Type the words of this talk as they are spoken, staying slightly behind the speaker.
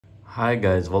Hi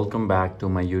guys, welcome back to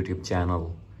my YouTube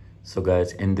channel. So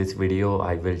guys, in this video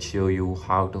I will show you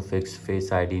how to fix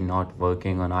Face ID not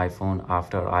working on iPhone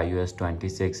after iOS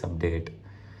 26 update.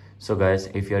 So guys,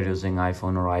 if you're using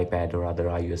iPhone or iPad or other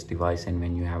iOS device, and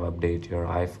when you have updated your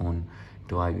iPhone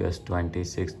to iOS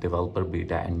 26 developer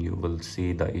beta, and you will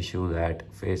see the issue that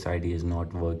Face ID is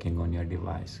not working on your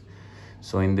device.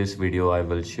 So in this video I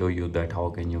will show you that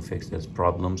how can you fix this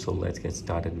problem. So let's get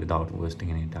started without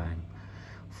wasting any time.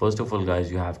 First of all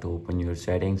guys, you have to open your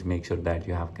settings, make sure that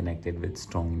you have connected with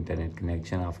strong internet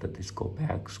connection. After this, go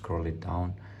back, scroll it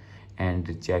down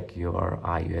and check your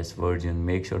iOS version.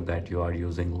 Make sure that you are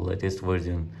using latest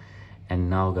version. And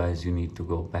now guys, you need to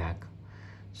go back.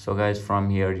 So guys, from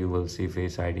here you will see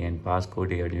Face ID and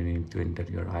passcode. Here you need to enter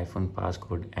your iPhone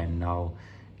passcode, and now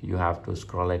you have to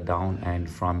scroll it down, and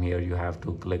from here you have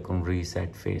to click on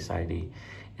reset Face ID.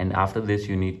 And after this,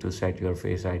 you need to set your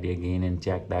Face ID again and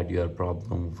check that your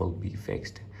problem will be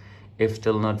fixed. If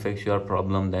still not fix your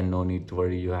problem, then no need to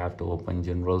worry. You have to open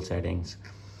general settings,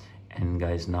 and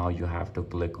guys, now you have to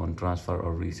click on transfer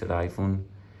or reset iPhone.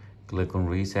 Click on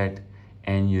reset,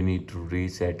 and you need to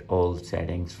reset all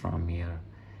settings from here.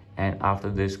 And after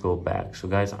this, go back. So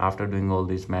guys, after doing all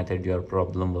this method, your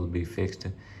problem will be fixed.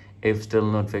 If still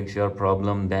not fix your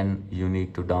problem, then you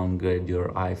need to downgrade your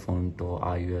iPhone to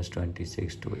iOS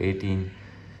 26 to 18.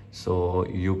 So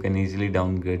you can easily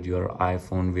downgrade your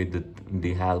iPhone with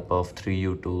the help of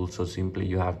 3U tool. So simply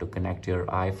you have to connect your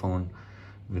iPhone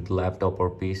with laptop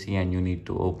or PC, and you need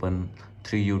to open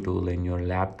 3U tool in your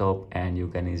laptop, and you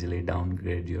can easily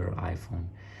downgrade your iPhone.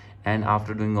 And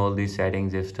after doing all these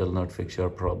settings, if still not fix your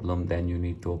problem, then you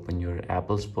need to open your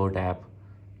Apple Sport app.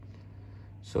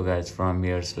 So guys, from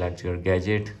here select your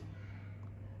gadget.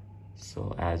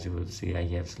 So as you will see, I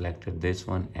have selected this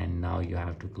one, and now you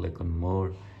have to click on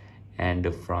more,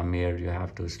 and from here you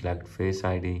have to select Face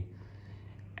ID,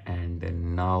 and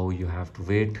then now you have to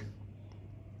wait.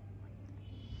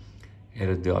 Here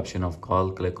is the option of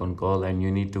call. Click on call, and you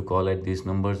need to call at these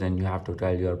numbers, and you have to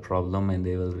tell your problem, and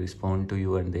they will respond to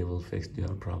you and they will fix your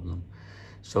problem.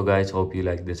 So guys, hope you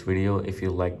like this video. If you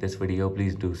like this video,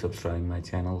 please do subscribe my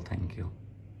channel. Thank you.